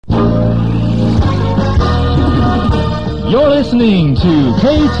listening to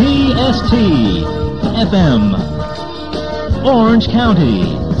KTST FM, Orange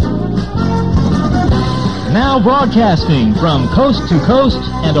County. Now broadcasting from coast to coast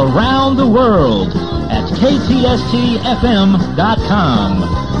and around the world at KTSTFM.com.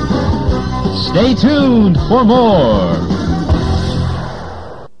 Stay tuned for more.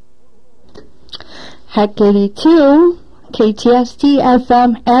 Hek82, KTST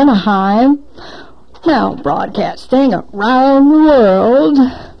FM Anaheim, now broadcasting around the world.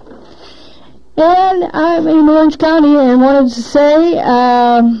 And I'm in Orange County and wanted to say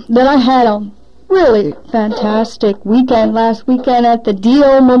that I had a really fantastic weekend last weekend at the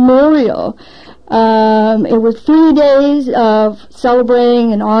Dio Memorial. It was 3 days of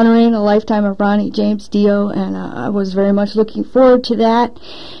celebrating and honoring the lifetime of Ronnie James Dio, and I was very much looking forward to that.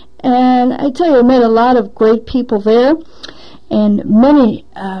 And I tell you, I met a lot of great people there, and many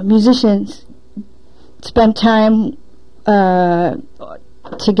musicians spent time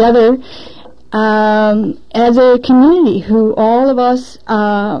together as a community who all of us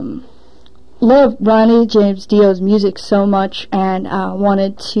loved Ronnie James Dio's music so much and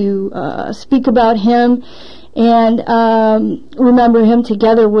wanted to speak about him and remember him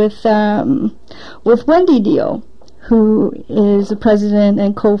together with Wendy Dio, who is the president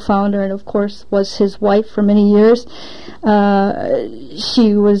and co-founder and of course was his wife for many years.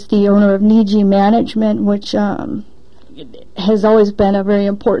 She was the owner of Niji Management, which has always been a very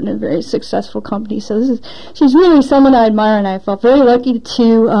important and very successful company. So she's really someone I admire, and I felt very lucky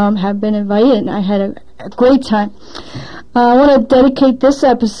to have been invited, and I had a great time. I want to dedicate this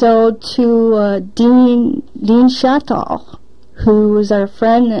episode to Dean Shatall, who was our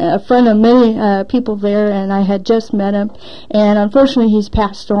friend, a friend of many people there, and I had just met him, and unfortunately he's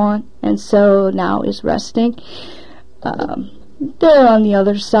passed on, and so now is resting. There on the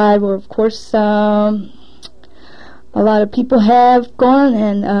other side where, of course, a lot of people have gone,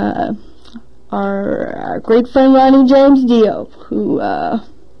 and our great friend Ronnie James Dio, who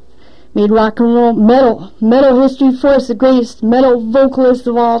made rock and roll metal history for us, the greatest metal vocalist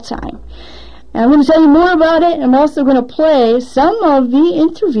of all time. And I'm going to tell you more about it. I'm also going to play some of the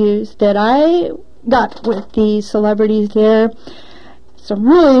interviews that I got with the celebrities there. Some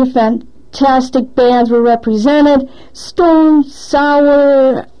really fantastic bands were represented. Stone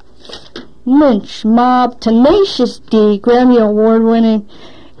Sour, Lynch Mob, Tenacious D, Grammy Award-winning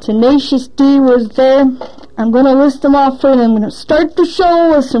Tenacious D was there. I'm going to list them off for you. I'm going to start the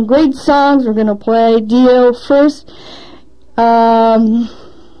show with some great songs. We're going to play Dio first.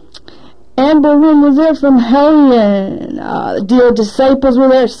 Amber Room was there from Hellion. The Dio Disciples were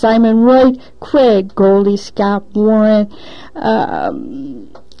there. Simon Wright, Craig Goldie, Scott Warren.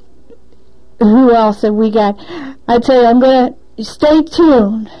 Who else have we got? I tell you, I'm going to stay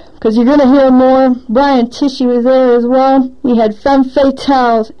tuned, because you're going to hear more. Brian Tishy was there as well. We had Femme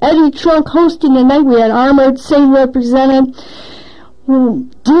Fatales. Eddie Trunk hosting the night. We had Armored Saint represented.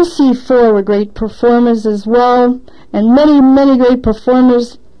 DC4 were great performers as well. And many, many great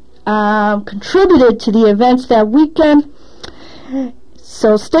performers contributed to the events that weekend.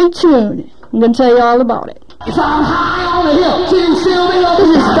 So stay tuned. I'm going to tell you all about it. If I'm high on the hill, can you feel me? This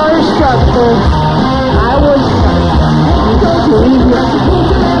is Starstruck, folks. I was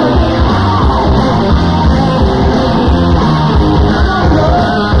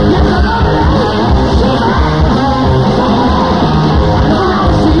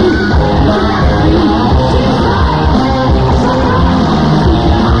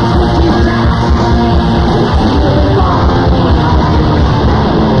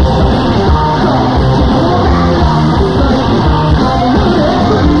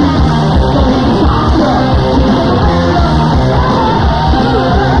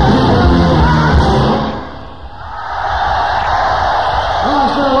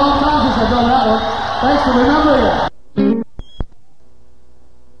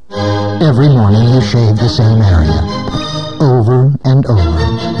Every morning you shave the same area, over and over,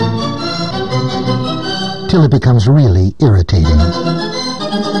 till it becomes really irritating.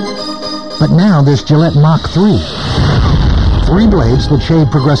 But now there's Gillette Mach 3. 3 blades that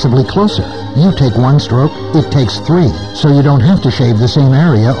shave progressively closer. You take 1 stroke, it takes 3, so you don't have to shave the same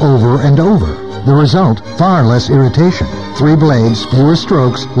area over and over. The result, far less irritation. 3 blades, fewer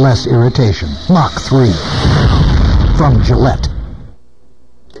strokes, less irritation. Mach 3. From Gillette.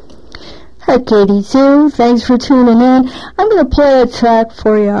 Hek82, thanks for tuning in. I'm going to play a track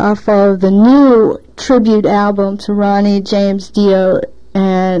for you off of the new tribute album to Ronnie James Dio,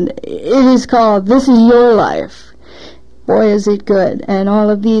 and it is called This Is Your Life. Boy, is it good. And all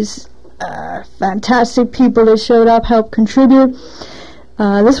of these fantastic people that showed up helped contribute.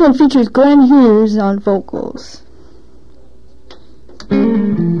 This one features Glenn Hughes on vocals.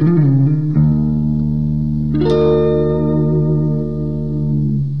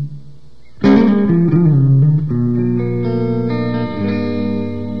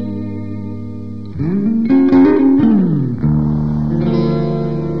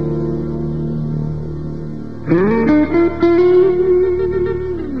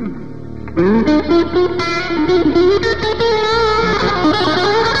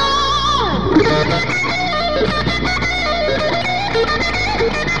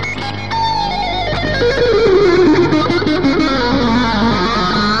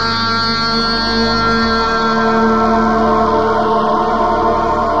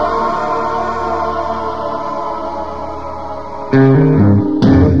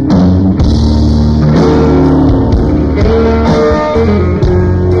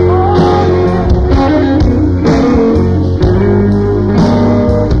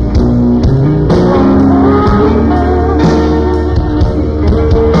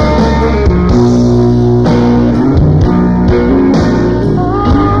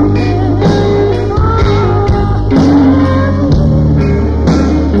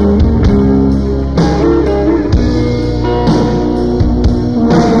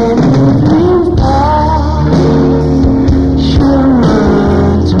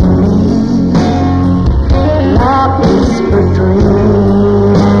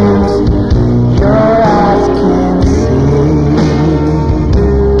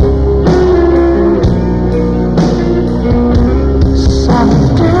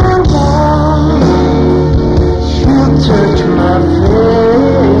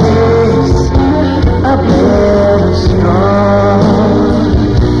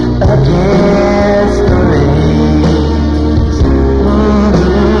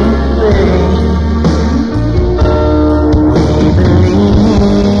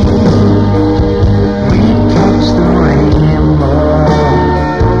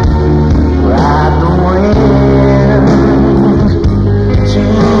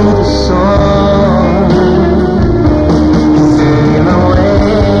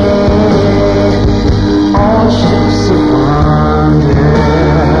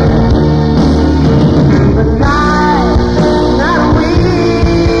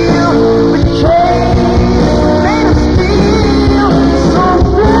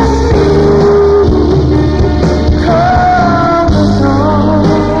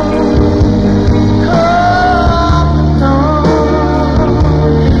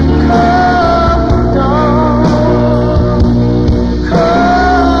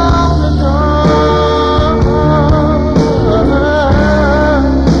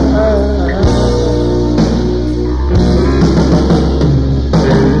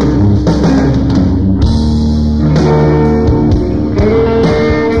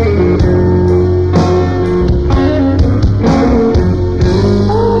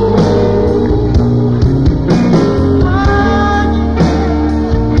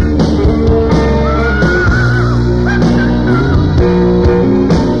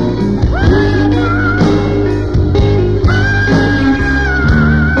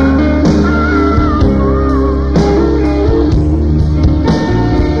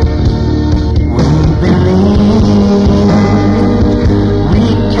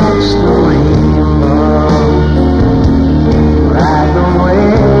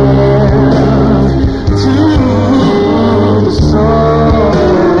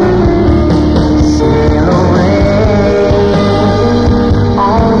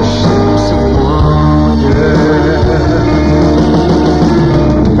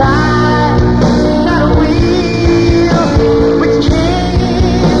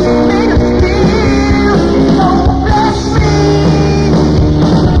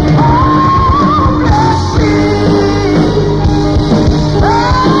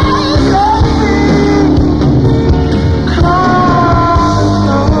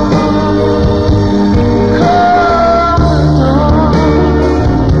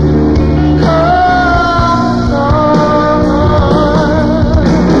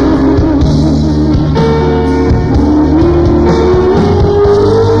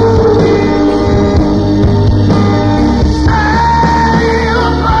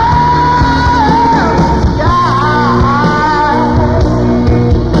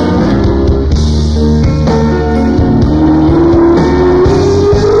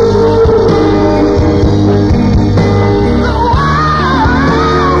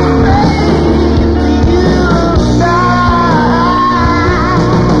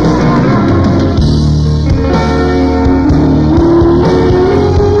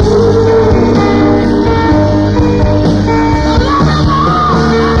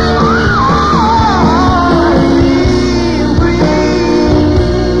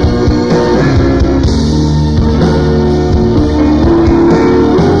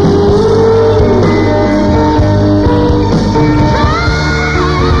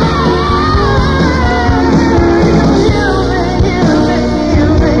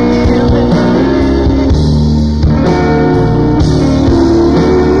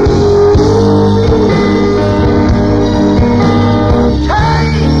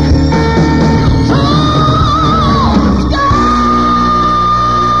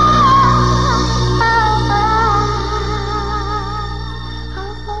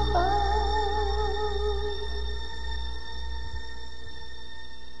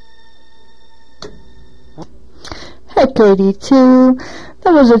 Hek82.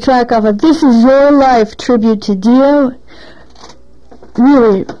 That was a track off of This Is Your Life, tribute to Dio.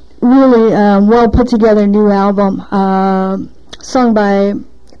 Really, really well put together new album. Sung by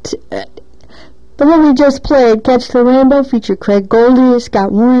the one we just played, Catch the Rainbow, featured Craig Goldie,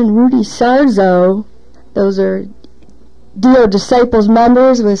 Scott Warren, Rudy Sarzo. Those are Dio Disciples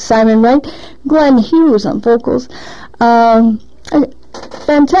members with Simon Wright, Glenn Hughes on vocals.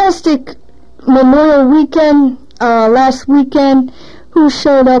 Fantastic Memorial Weekend last weekend. Who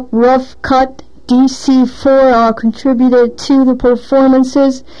showed up? Rough Cut, DC4 all contributed to the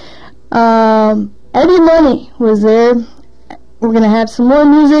performances. Eddie Money was there. We're going to have some more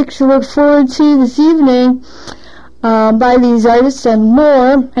music to look forward to this evening by these artists and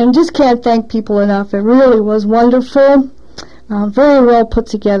more. And just can't thank people enough. It really was wonderful. Very well put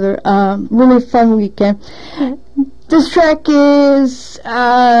together. Really fun weekend. This track is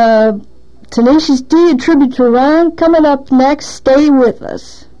Tenacious D, a tribute to Ron. Coming up next, stay with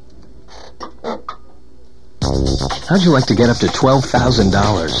us. How'd you like to get up to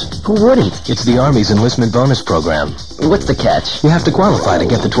 $12,000? Who wouldn't? It's the Army's enlistment bonus program. What's the catch? You have to qualify to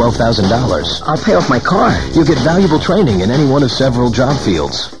get the $12,000. I'll pay off my car. You'll get valuable training in any one of several job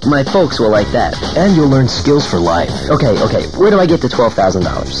fields. My folks will like that. And you'll learn skills for life. Okay. Where do I get the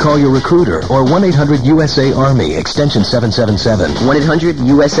 $12,000? Call your recruiter or 1-800-USA-ARMY, extension 777.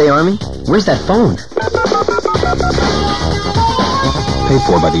 1-800-USA-ARMY? Where's that phone? Paid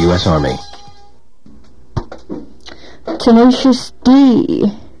for by the U.S. Army. Tenacious D.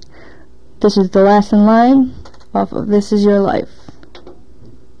 This is the last in line off of This Is Your Life.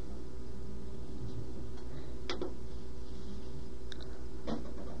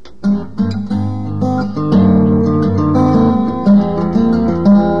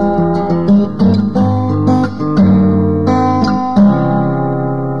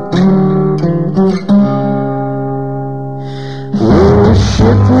 We're a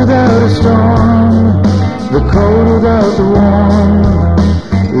ship without a storm, the cold without the warm,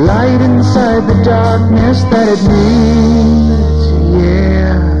 light inside the darkness that it needs,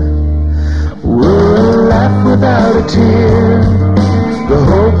 yeah. We're a laugh without a tear, the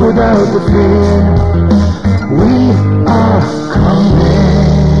hope without the fear. We are coming.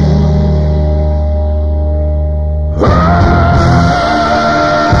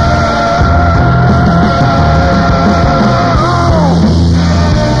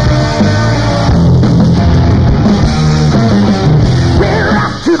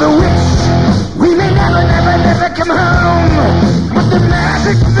 The witch, we may never come home, but the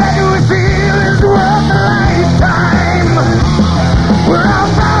magic that we feel is worth a lifetime. We're all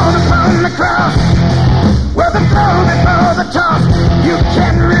bound upon the cross, where the flow before the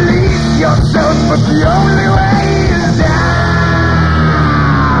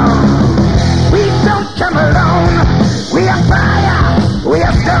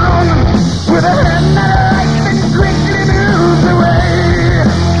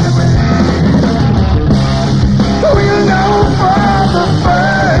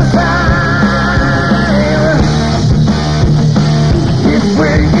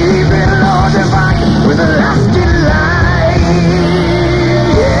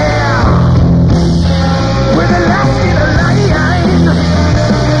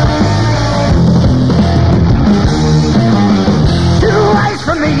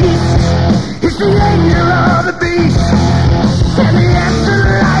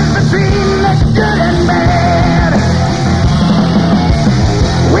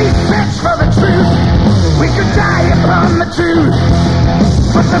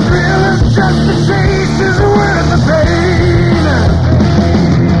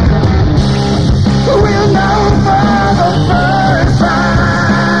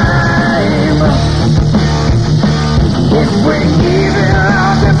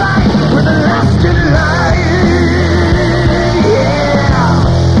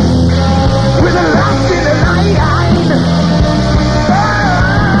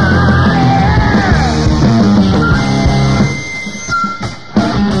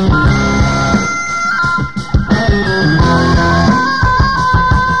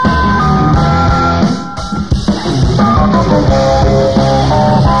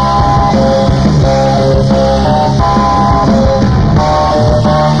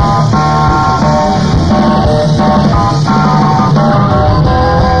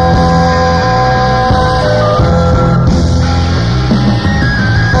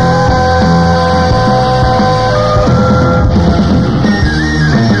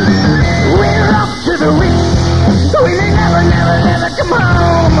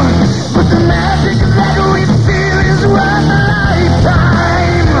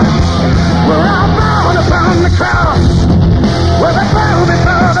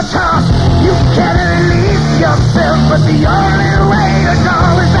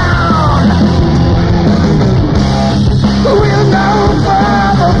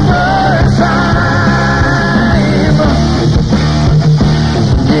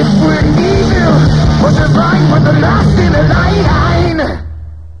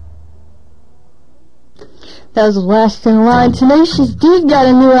That was Last in Line. Tenacious D got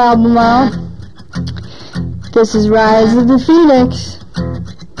a new album out. This is Rise of the Phoenix.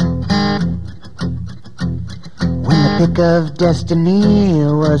 When the Pick of Destiny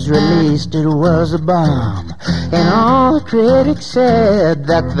was released, it was a bomb. And all the critics said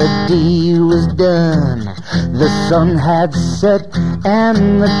that the D was done. The sun had set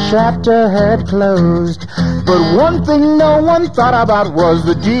and the chapter had closed. But one thing no one thought about was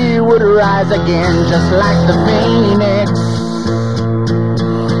the D would rise again, just like the Phoenix.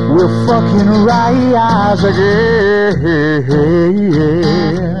 We'll fucking rise again.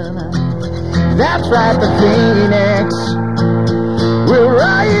 That's right, the Phoenix. We'll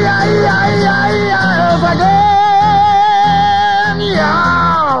rise again,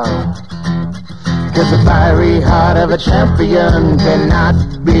 yeah. 'Cause the fiery heart of a champion cannot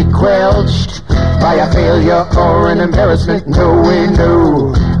be quenched by a failure or an embarrassment, no way,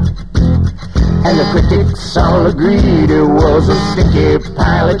 no. And the critics all agreed it was a sticky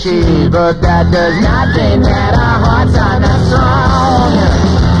pile of cheese, but that does not mean that our hearts are not strong.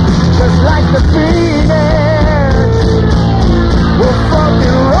 Just like the Phoenix, we'll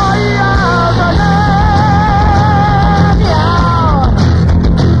fucking rise again, yeah.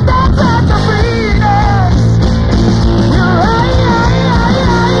 That's like the Phoenix, we'll rise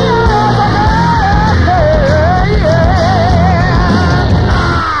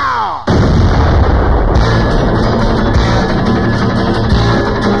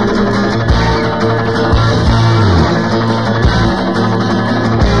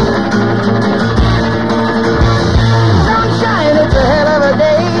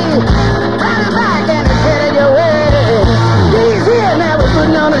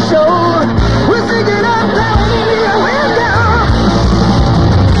on a show, we're singing up down in the welcome.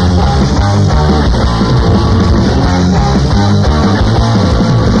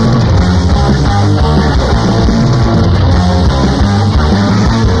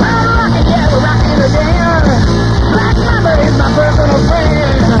 We're rocking, yeah, we're rocking again. Black Mamba is my personal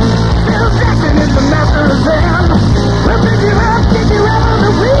friend. Phil Jackson is the master of Zen. We'll pick you up, kick you out on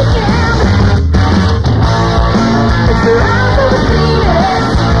the weekend. It's the rise of the Phoenix.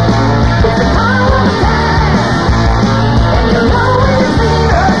 It's the power of time. And you know when you see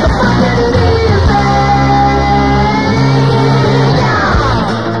us, the fucking music.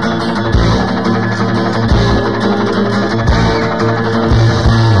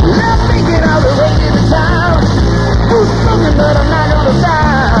 Let's take it all the way to the top. Who's smoking, but I'm not gonna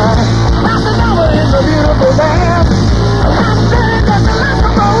stop. Bossa Nova is a beautiful band. I'm saying that's the last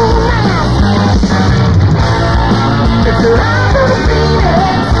of romance. It's the rise of the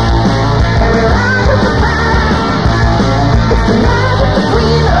Phoenix, and the rise of the fire. It's the magic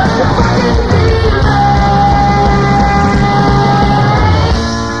between us, the fucking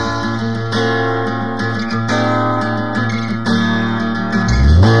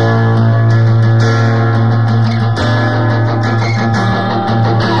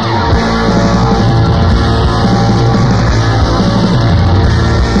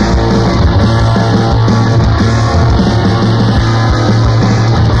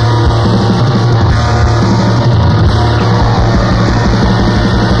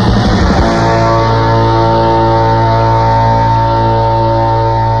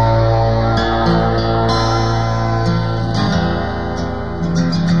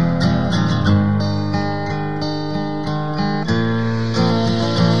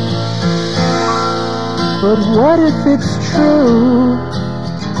But what if it's true?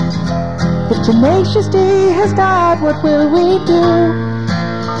 If Tenacious D has died, what will we do?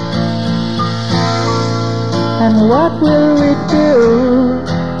 And what will we do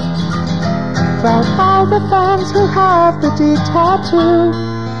about all the fans who have the D tattoo?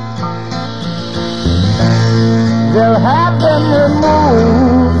 They'll have them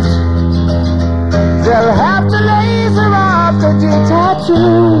removed. They'll have to laser off the D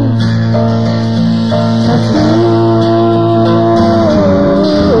tattoos.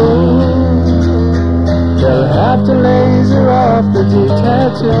 They'll have to laser off the D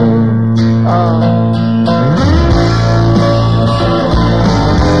tattoo.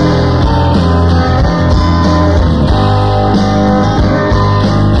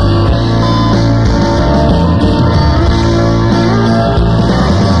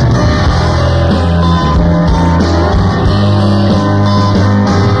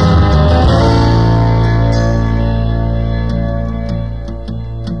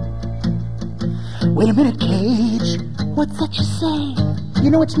 Wait a minute, Cage. What's that you say? You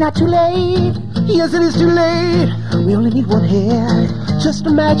know it's not too late. Yes, it is too late. We only need one hit. Just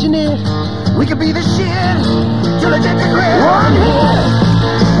imagine it. We could be the shit till it hits the ground. One hit,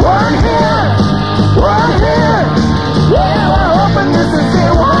 one hit, one hit.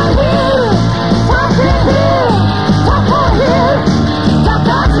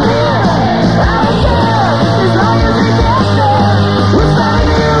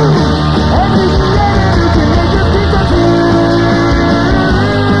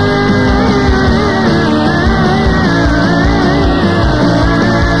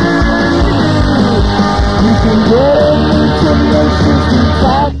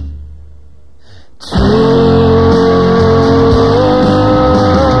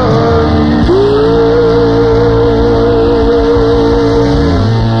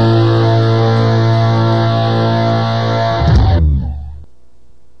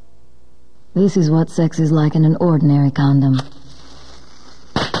 This is what sex is like in an ordinary condom.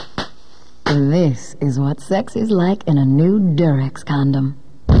 This is what sex is like in a new Durex condom.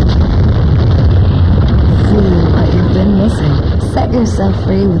 Feel what you've been missing. Set yourself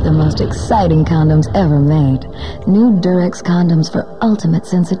free with the most exciting condoms ever made. New Durex condoms for ultimate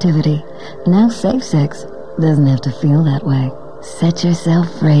sensitivity. Now safe sex doesn't have to feel that way. Set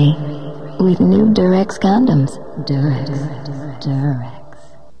yourself free with new Durex condoms. Durex.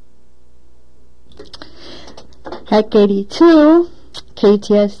 Hek82,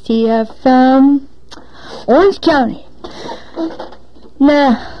 KTST FM, Orange County.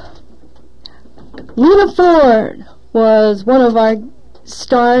 Now, Lita Ford was one of our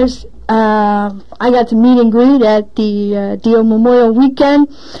stars. I got to meet and greet at the Dio Memorial Weekend.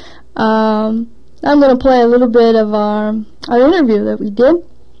 I'm going to play a little bit of our interview that we did.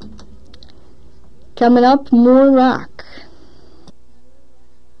 Coming up, more rock.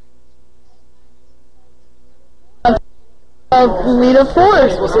 Of Lita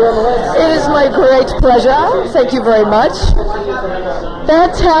Ford. It is my great pleasure. Thank you very much.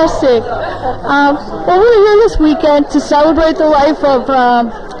 Fantastic. Well, we're here this weekend to celebrate the life of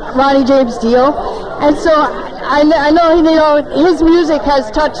Ronnie James Dio, and so I know his music has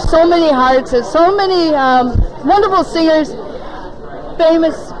touched so many hearts, and so many wonderful singers,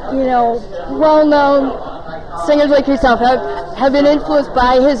 famous, well-known singers like yourself have been influenced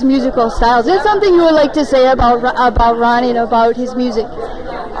by his musical styles. Is there something you would like to say about Ronnie and about his music?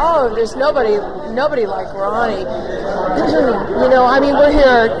 Oh, there's nobody like Ronnie.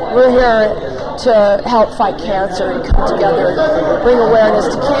 We're here to help fight cancer and come together and bring awareness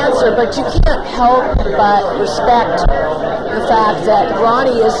to cancer, but you can't help but respect the fact that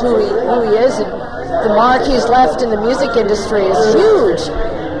Ronnie is who he is, and the mark he's left in the music industry is huge.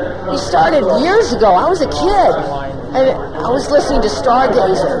 He started years ago. I was a kid, and I was listening to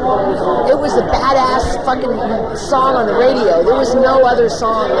Stargazer. It was a badass fucking song on the radio. There was no other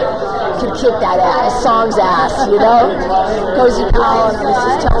song that could kick that song's ass, Cozy Powell, and I was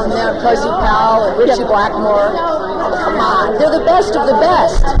just telling them, Cozy Powell and Richie Blackmore, oh, come on, they're the best of the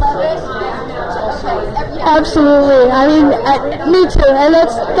best. Absolutely. Me too. And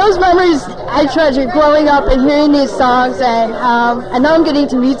those memories I treasure growing up and hearing these songs, and now I'm getting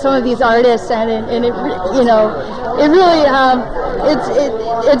to meet some of these artists, and it really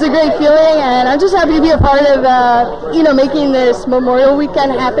it's a great feeling, and I'm just happy to be a part of making this Memorial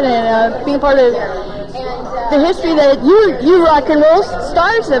Weekend happen, and being part of the history that you rock and roll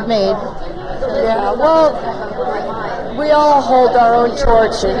stars have made. Yeah, well, we all hold our own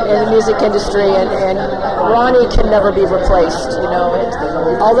torch in the music industry, and Ronnie can never be replaced,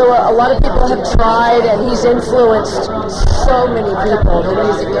 although a lot of people have tried, and he's influenced so many people in the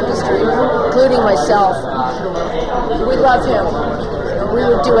music industry, including myself. We love him. We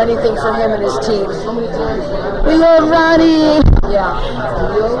would do anything for him and his team. We love Ronnie. Yeah.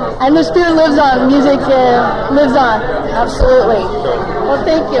 And the spirit lives on. Music lives on. Absolutely. Well,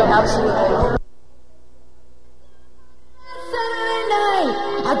 thank you. Absolutely. Saturday night,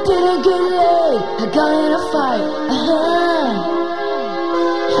 I didn't get laid. I got in a fight.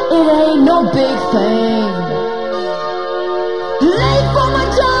 It ain't no big thing. Late for my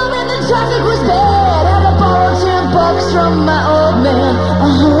job and the traffic was bad. Had to borrow $10 from my old man.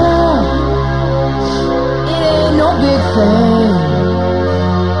 It ain't no big thing.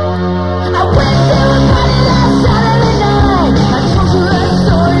 I went to a party last Saturday night. I told you that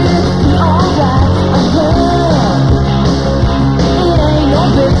story, it'd be alright. It ain't no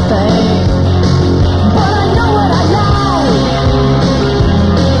big thing, but I know what I like.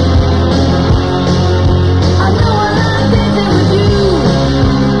 I know I like dancing with you,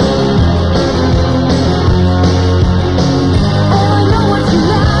 and I know what you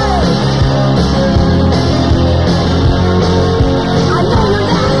like.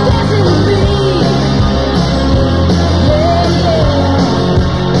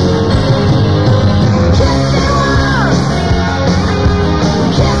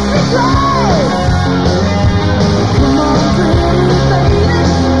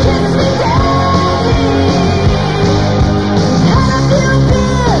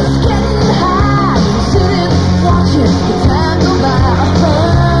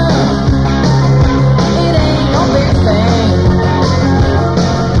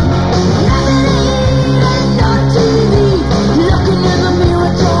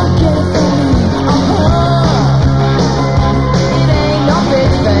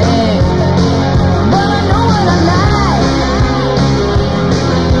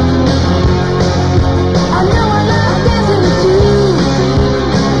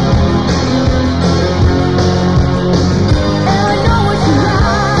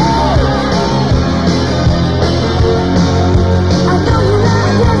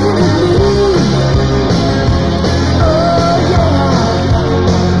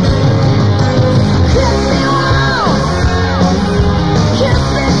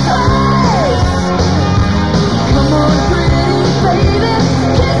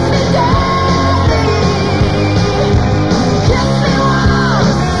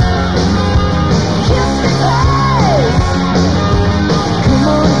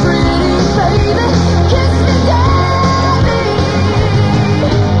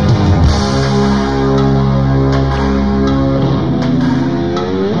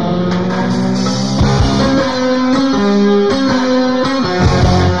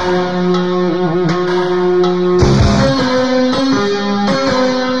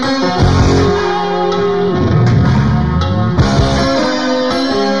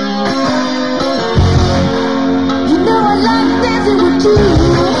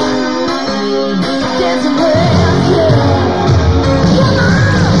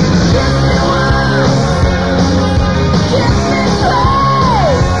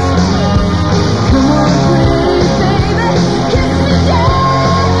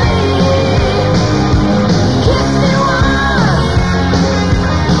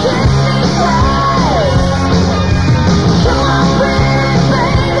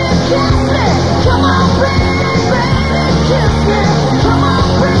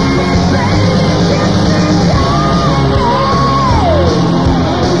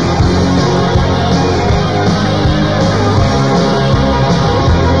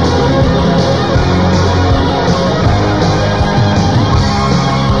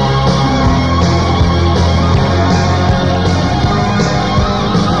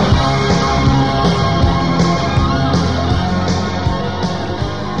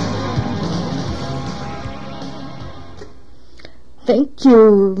 Thank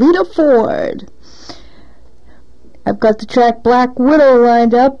you, Lita Ford. I've got the track Black Widow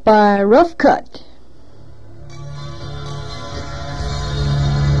lined up by Rough Cut.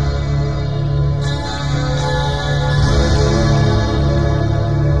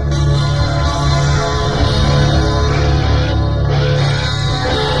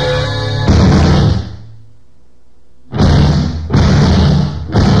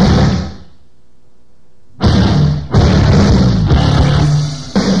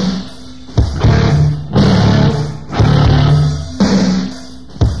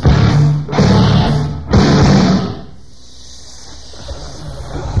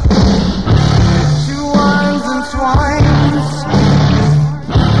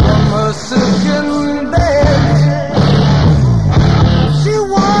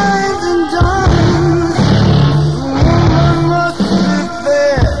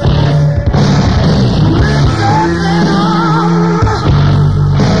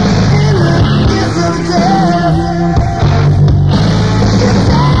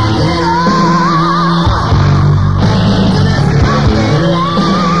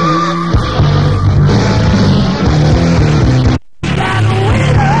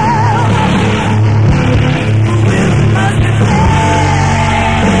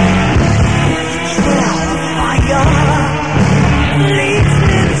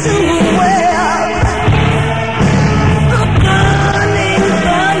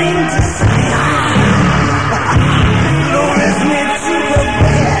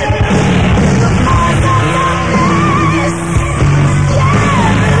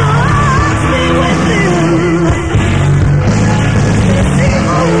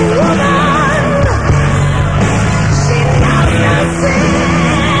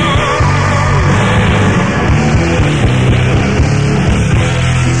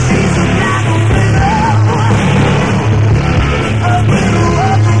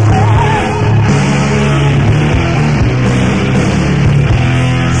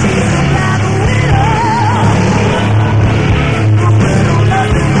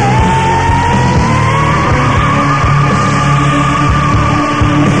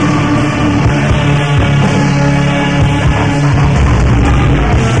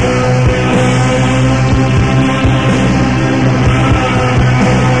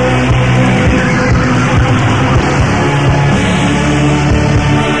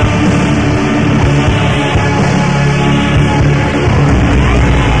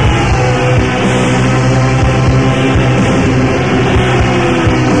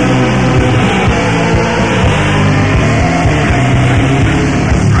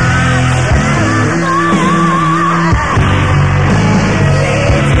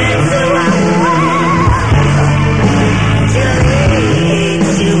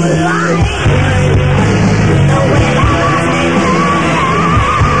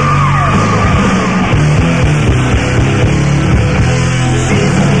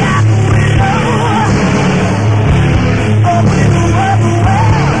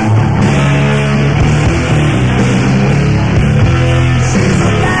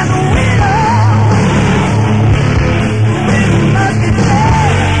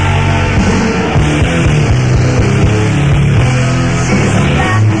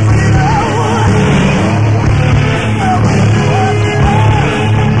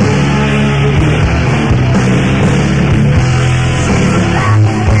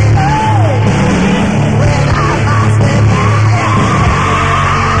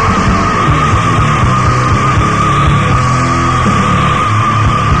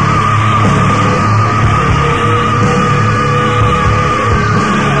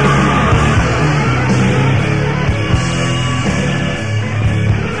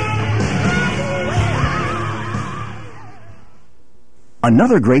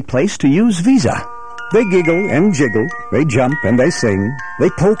 Another great place to use Visa. They giggle and jiggle, they jump and they sing, they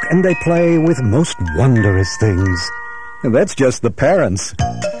poke and they play with most wondrous things. And that's just the parents.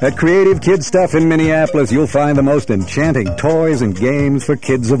 At Creative Kid Stuff in Minneapolis, you'll find the most enchanting toys and games for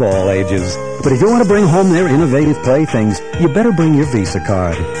kids of all ages. But if you want to bring home their innovative playthings, you better bring your Visa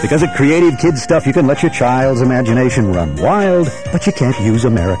card. Because at Creative Kid Stuff, you can let your child's imagination run wild, but you can't use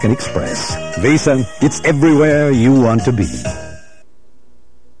American Express. Visa, it's everywhere you want to be.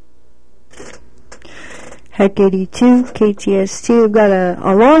 Hek82, KTST. We've got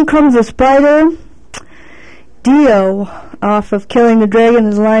Along Comes the Spider. Dio off of Killing the Dragon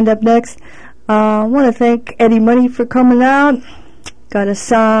is lined up next. I want to thank Eddie Money for coming out. Got a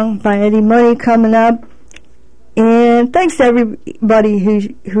song by Eddie Money coming up. And thanks to everybody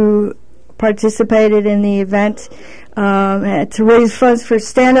who participated in the event to raise funds for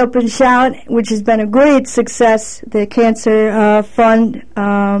Stand Up and Shout, which has been a great success, the cancer fund.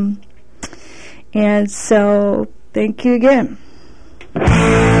 And so, thank you again.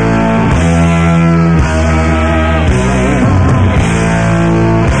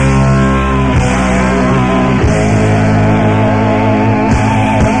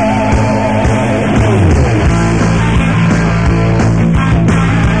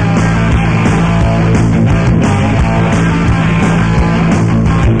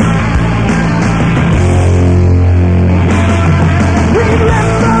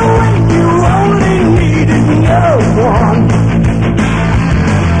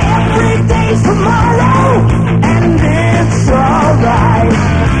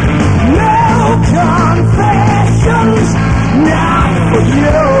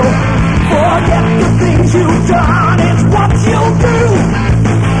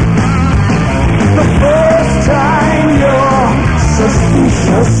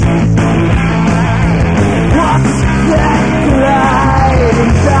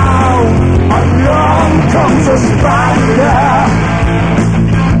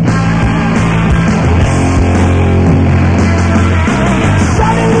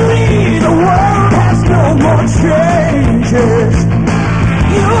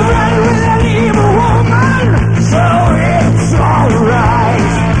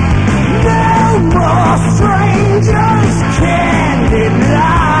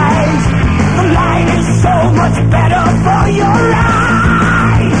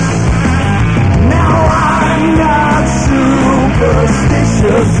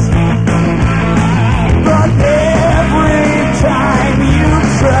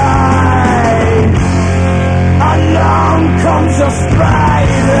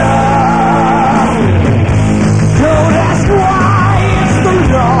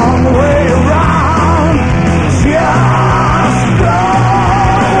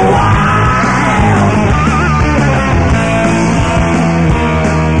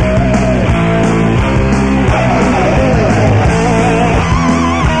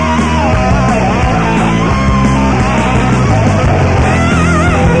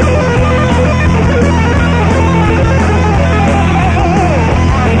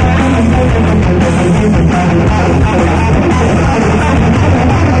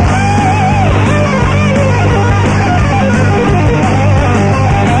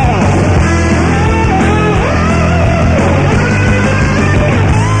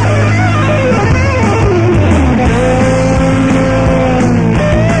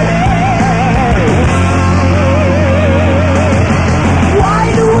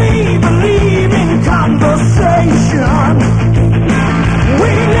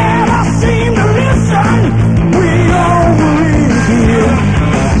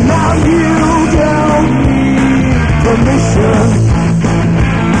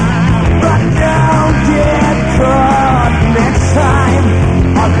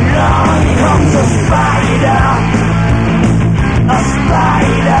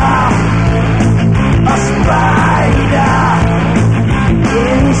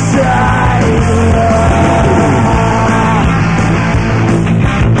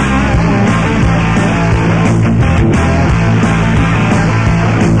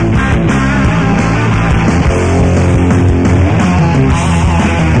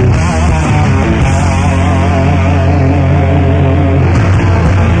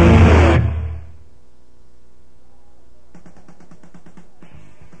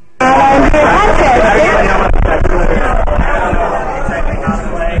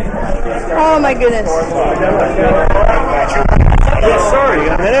 goodness. Yes, sir. You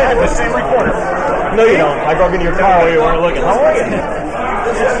got a minute? The same recorder. No, you don't. I broke into your car while you weren't looking. How are you?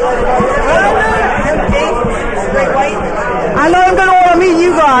 I know I'm going to want to meet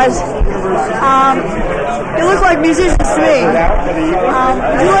you guys. You look like musicians to me. Would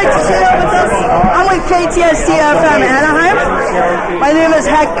you like to sit up with us? I'm with KTST-FM Anaheim. My name is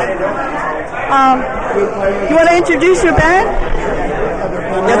Hek. You want to introduce your band?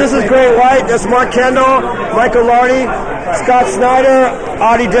 Yeah, this is Great White. That's Mark Kendall, Michael Larney, Scott Snyder,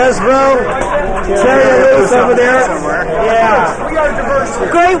 Audie Desbro, Terry Lewis over there. Yeah. We are diverse.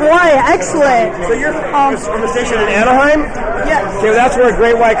 Great White, excellent. So you're from the station in Anaheim? Yes. Okay, that's where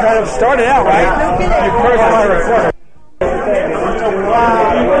Great White kind of started out, right? No kidding. You heard my recorder.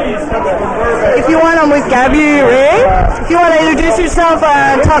 If you want, I'm with Gabby Ray. If you want to introduce yourself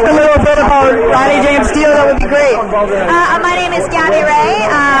and talk a little bit about Ronnie James Dio, that would be great. My name is Gabby Ray.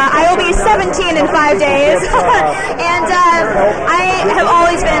 I will be 17 in 5 days. And I have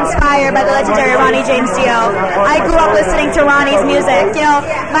always been inspired by the legendary Ronnie James Dio. I grew up listening to Ronnie's music. You know,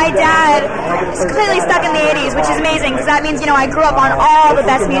 my dad is clearly stuck in the 80s, which is amazing because that means, you know, I grew up on all the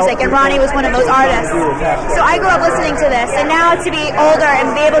best music, and Ronnie was one of those artists. So I grew up listening to this, and now to be older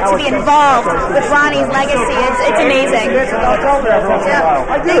and be able to be involved with Ronnie's legacy, it's amazing. Yeah.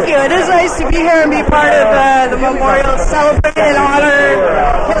 Thank you. It is nice to be here and be part of the memorial, celebrate and honor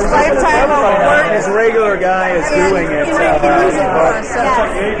his lifetime of work. This regular guy is doing it. Music for us. So.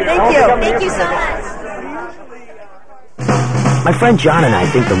 Yes. Thank you. Thank you so much. My friend John and I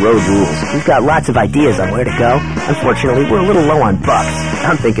think the road rules. We've got lots of ideas on where to go. Unfortunately, we're a little low on bucks.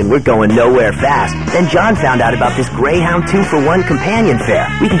 I'm thinking we're going nowhere fast. Then John found out about this Greyhound 2-for-1 companion fare.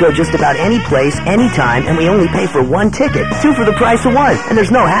 We can go just about any place, anytime, and we only pay for one ticket. 2 for the price of 1. And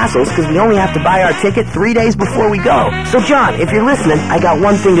there's no hassles because we only have to buy our ticket 3 days before we go. So John, if you're listening, I got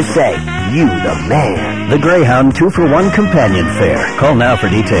one thing to say. You the man. The Greyhound 2-for-1 companion fare. Call now for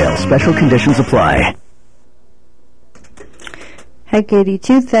details. Special conditions apply.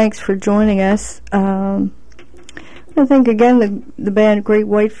 Hek82, thanks for joining us. I thank again the band Great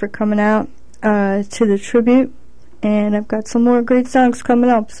White for coming out to the tribute, and I've got some more great songs coming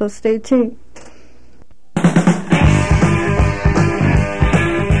up, so stay tuned. Ever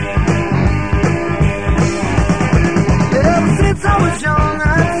since I was young,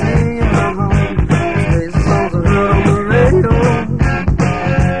 I'd sing in my home. Play the songs I heard on the radio.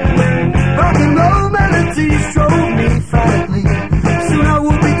 Rock and roll melodies drove me frantically. Soon I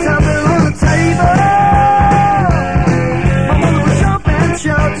would be tapping on the table. My mother would jump and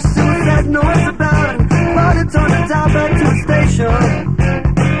shout just to make that noise about it. Party turned the dial back to the station.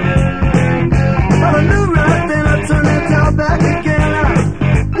 But I knew right then I'd turn the dial back again. I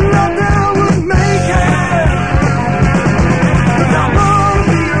knew right then I would make it. 'Cause I wanna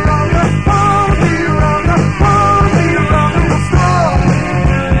be a rocker, wanna be a rocker, wanna be a rock and roll star.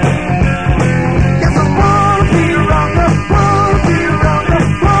 Yes, I wanna be a rocker, wanna be a rocker,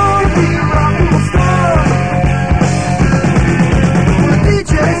 wanna be a rock and roll star. When the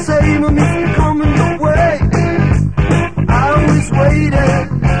DJ say my music coming your way, I always waited.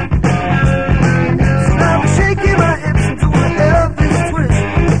 So now I'm shaking my hips and doing a Elvis twist,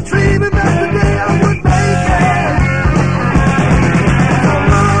 dreaming about the day I would make it. I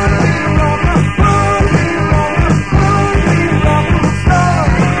wanna be a rocker, wanna be a rocker, wanna be a rock and roll star.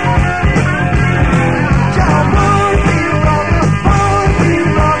 Yeah, I wanna be a rocker, wanna be a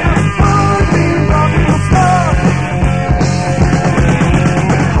rocker, wanna be a rock and roll star.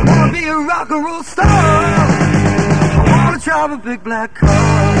 I wanna be a rock and roll star. I wanna drive a big black car.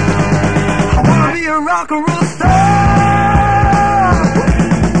 I wanna be a rock and roll star.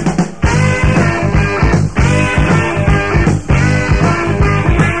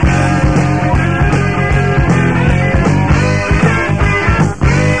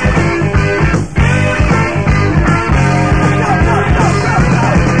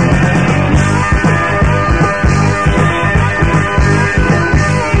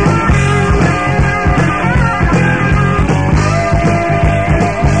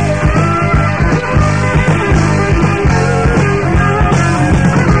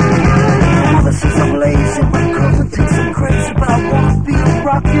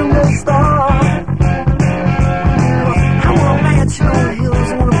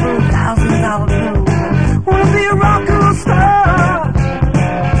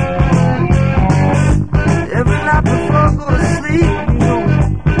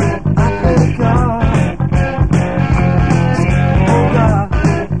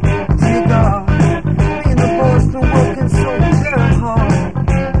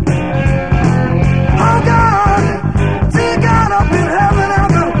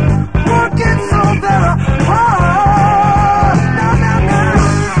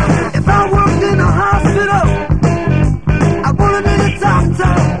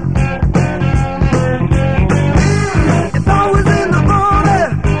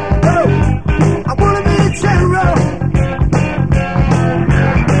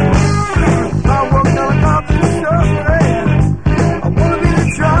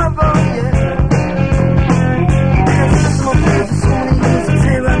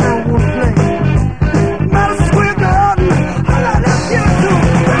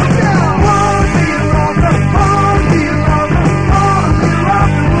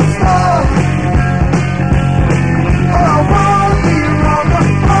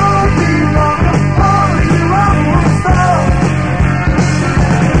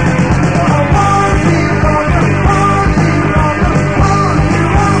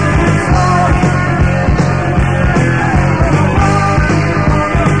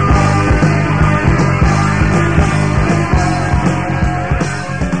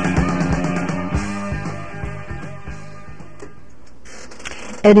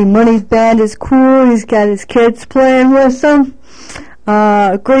 Eddie Money's band is cool. He's got his kids playing with him.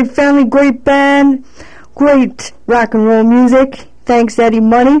 Great family, great band, great rock and roll music. Thanks, Eddie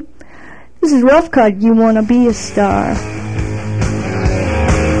Money. This is Rough Cut, You Wanna Be a Star.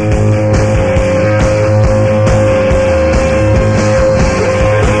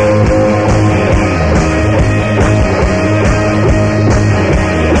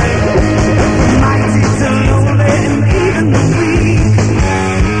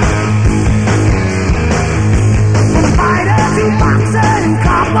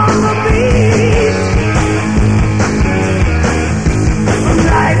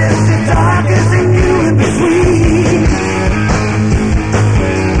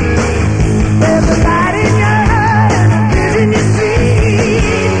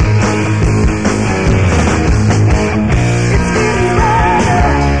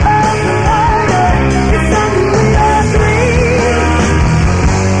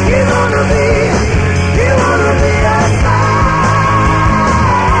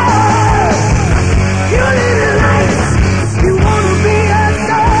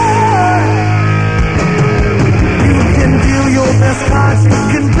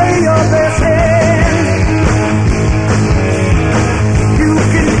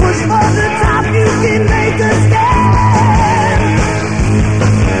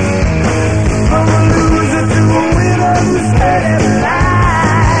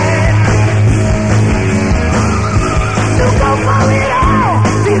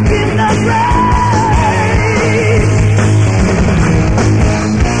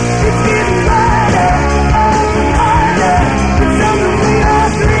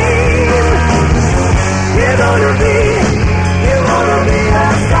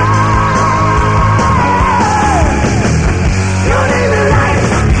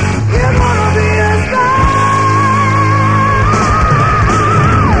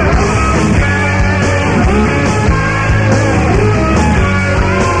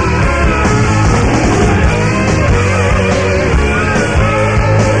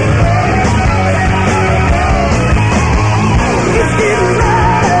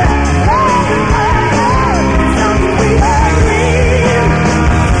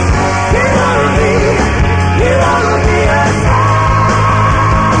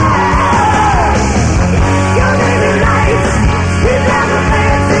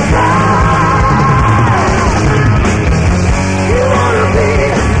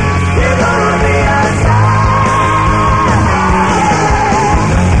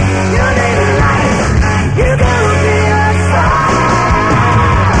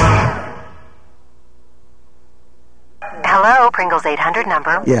 Pringles 800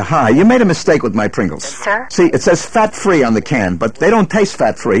 number. Yeah, hi. You made a mistake with my Pringles. Sir? See, it says fat-free on the can, but they don't taste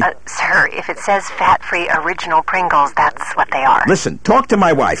fat-free. Sir, if it says fat-free original Pringles, that's what they are. Listen, talk to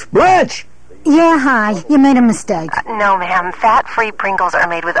my wife. Blanche! Yeah, hi. You made a mistake. No, ma'am. Fat-free Pringles are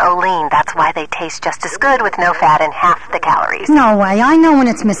made with Olean. That's why they taste just as good with no fat and half the calories. No way. I know when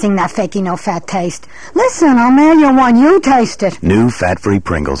it's missing that fakey no-fat taste. Listen, I'll mail you one. You taste it. New fat-free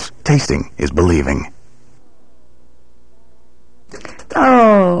Pringles. Tasting is believing.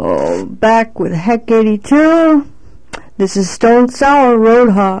 Oh, back with Hek82. This is Stone Sour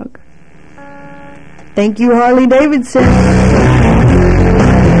Roadhog. Thank you, Harley Davidson.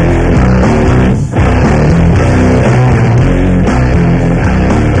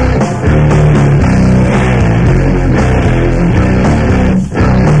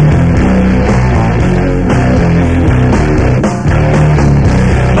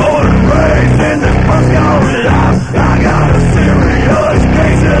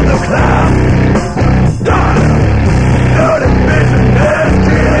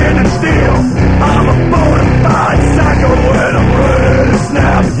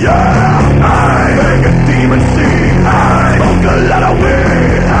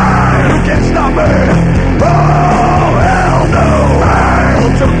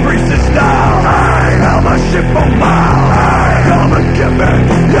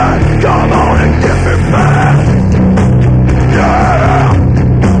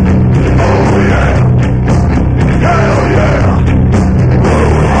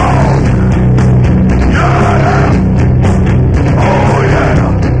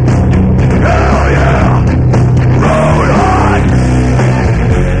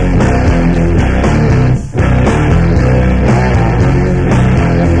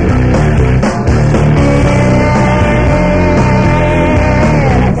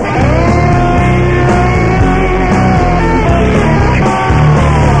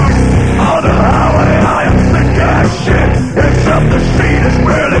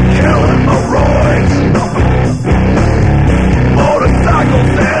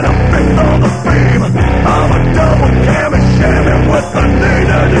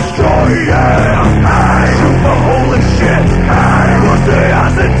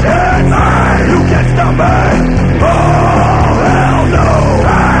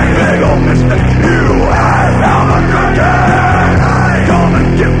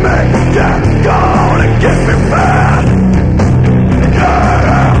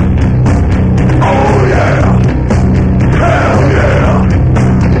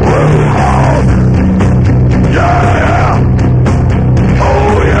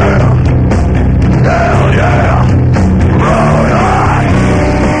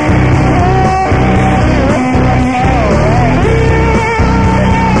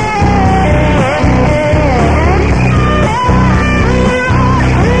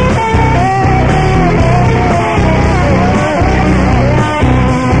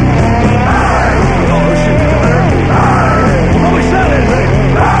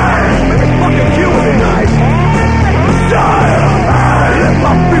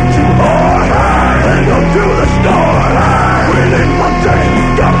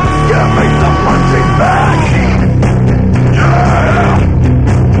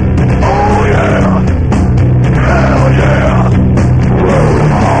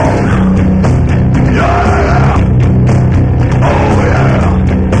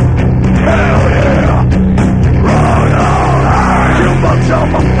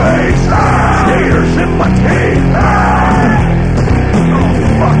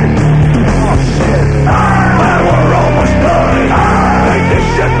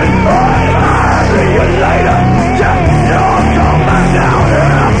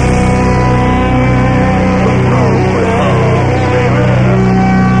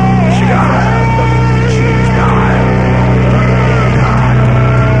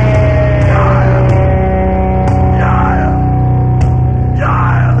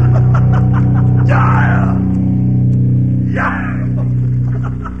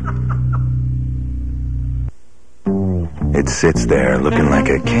 sits there looking like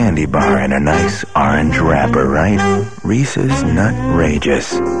a candy bar in a nice orange wrapper, right? Reese's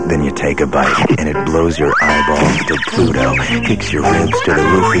Nutrageous. Then you take a bite, and it blows your eyeballs to Pluto, kicks your ribs to the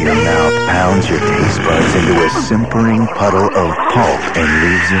roof of your mouth, pounds your taste buds into a simpering puddle of pulp, and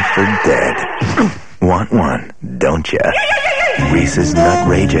leaves you for dead. Want one, don't ya? Reese's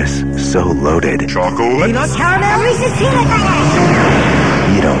Nutrageous. So loaded. Chocolate? Peanut caramel Reese's peanut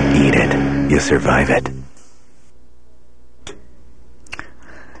butter. You don't eat it. You survive it.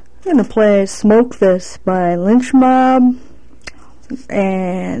 I'm going to play Smoke This by Lynch Mob.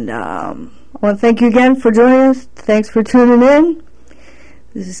 And I want to thank you again for joining us. Thanks for tuning in.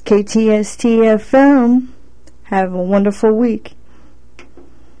 This is KTST FM. Have a wonderful week.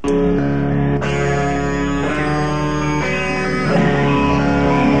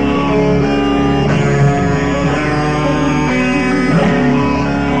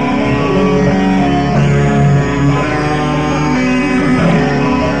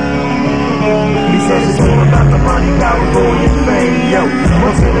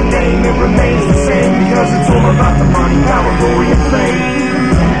 What's in the name? It remains the same because it's all about the money, power, glory, and fame.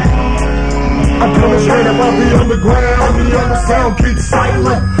 I'm coming straight up off the underground. The undersound keeps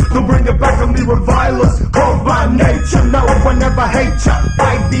silent. They'll bring it back on the revilers. Called by nature, no one ever hate ya.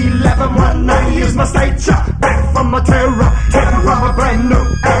 5'11", 190 is my stature. Back from my terror, came from a brand new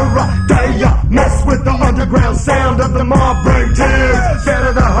era. They mess with the underground sound of the mob, bring tears.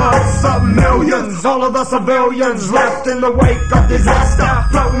 Shatter the hearts of millions. All of the civilians left in the wake of disaster,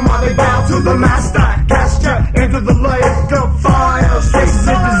 floating while they bow to the master. Cast ya into the lake of fire. Chasing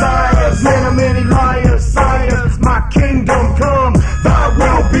your desires, many liars, sires. My kingdom come, thy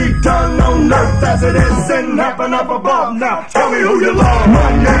will be done on earth as it is in heaven up above. Now tell me who you love.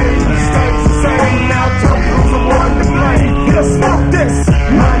 My name stays the same. Now tell me who's the one to blame. Here, smoke this.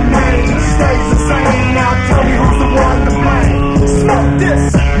 My name stays the same. Now tell me who's the one to blame. Smoke this.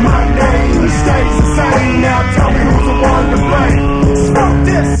 My name stays the same. Now tell me who's the one to blame. Smoke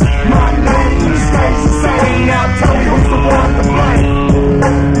this. My name stays the same. Now tell me who's the one to blame.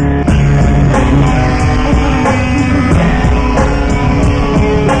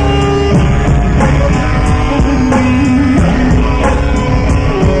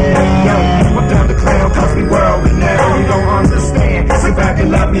 Worldly now, you don't understand. Sit back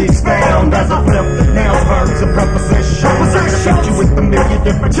and let me expound as I flip the nails, verbs and prepositions. Shoot you with a million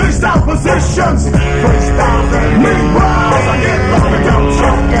different freestyle positions. Freestyles and meanwhile, I get low and don't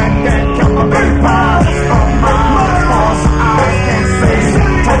choke and then count my big piles. On my false eyes can see.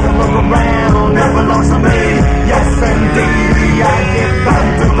 Take a look around, it belongs to me. Yes indeed, I get back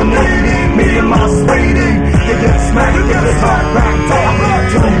to the needy. Me and my sweetie, you get smacked, you get hard cracked off.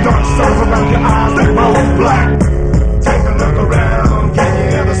 Two dark souls around your eyes, they both black. Take a look around, can you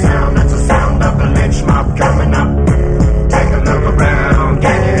hear the sound? That's the sound of the lynch mob coming up. Take a look around,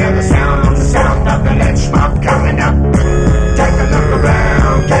 can you hear the sound? That's the sound of the lynch mob coming up. Take a look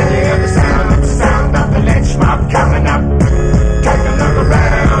around, can you hear the sound? That's the sound of the lynch mob coming up. Take a look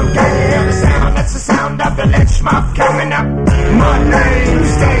around, can you hear the sound? That's the sound of the lynch mob coming up. My name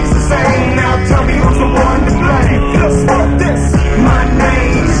stays the same, now tell me who's the one to blame. Just smoke this. My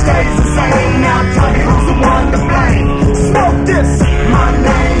name stays the same, now tell me who's the one to blame. Smoke this. My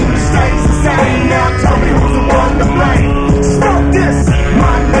name stays the same, now tell me who's the one to blame. Smoke this.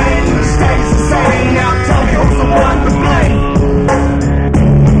 My name stays the same, now tell me who's the one to blame.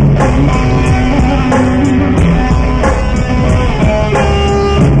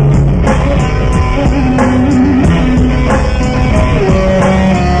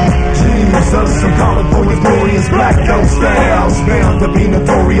 I'm calling for his glorious black ghost styles, bound to be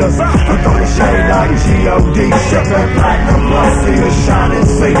notorious. I'm throwing shade like G.O.D. Shipping platinum plus see the shining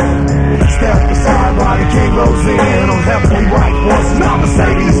sea. Step aside while the king rolls in on heavenly white horses, not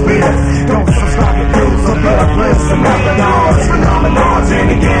Mercedes-Benz. Don't subscribe to dudes or blood bliss and Methadons, phenomenons in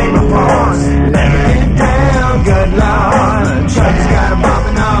the game of pawns. Let me get down, good lord. Chuck's got a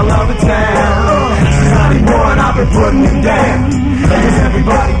bobbing all over town. Since 91 I've been putting him down. Cause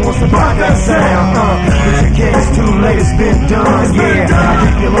everybody wants to rock that sound, but you can't, it's too late, it's been done, yeah. I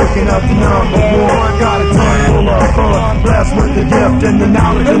keep you looking up to #1. Got a ton full of fun, blessed with the gift and the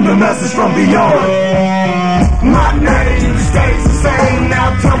knowledge and the message from beyond. My name stays the same,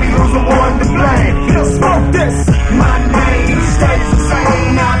 now tell me who's the one to blame. He'll smoke this. My name stays the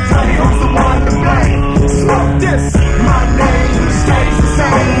same, now tell me who's the one to blame. Smoke this. My name stays the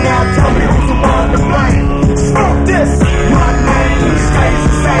same, now tell me who's the one to blame. Smoke this. My name stays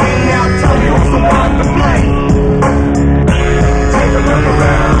the same, now tell me who's the one to blame. Take a look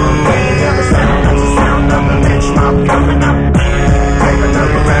around, can you hear the sound? That's the sound of the lynch mob coming up. Take a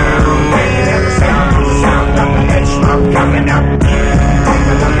look around, can you hear the sound? That's the sound of the lynch mob coming up.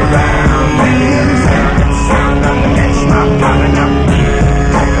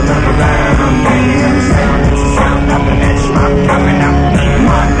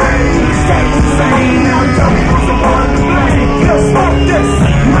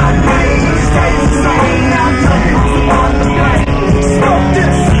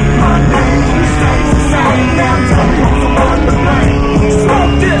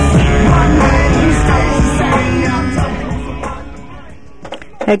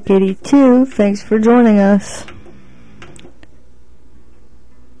 Hek82, thanks for joining us.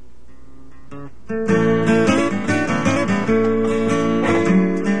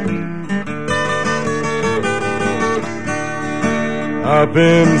 Up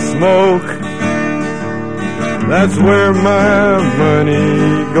in smoke, that's where my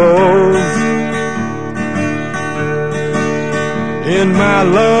money goes. In my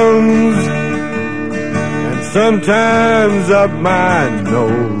lungs, and sometimes up my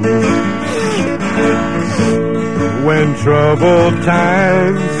nose. When troubled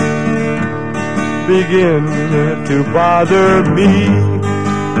times begin to bother me,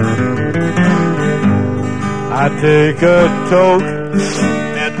 I take a toke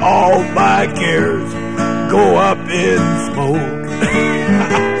and all my cares go up in smoke.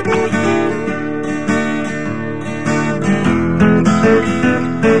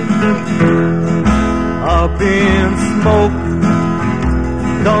 Up in smoke,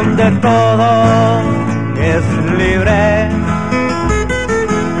 donde todo es libre.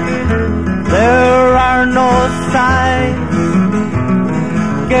 There are no signs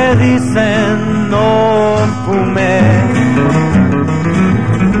que dicen no fume.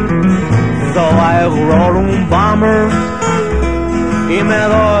 So I roll un bomber y me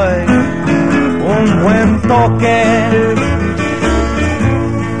doy un buen toque.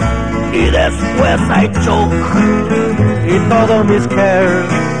 Y después I choke y todos mis cares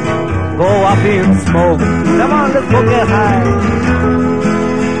go up in smoke. Come on, let's go get high.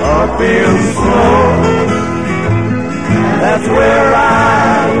 Up in smoke, that's where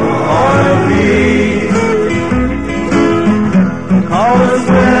I wanna be.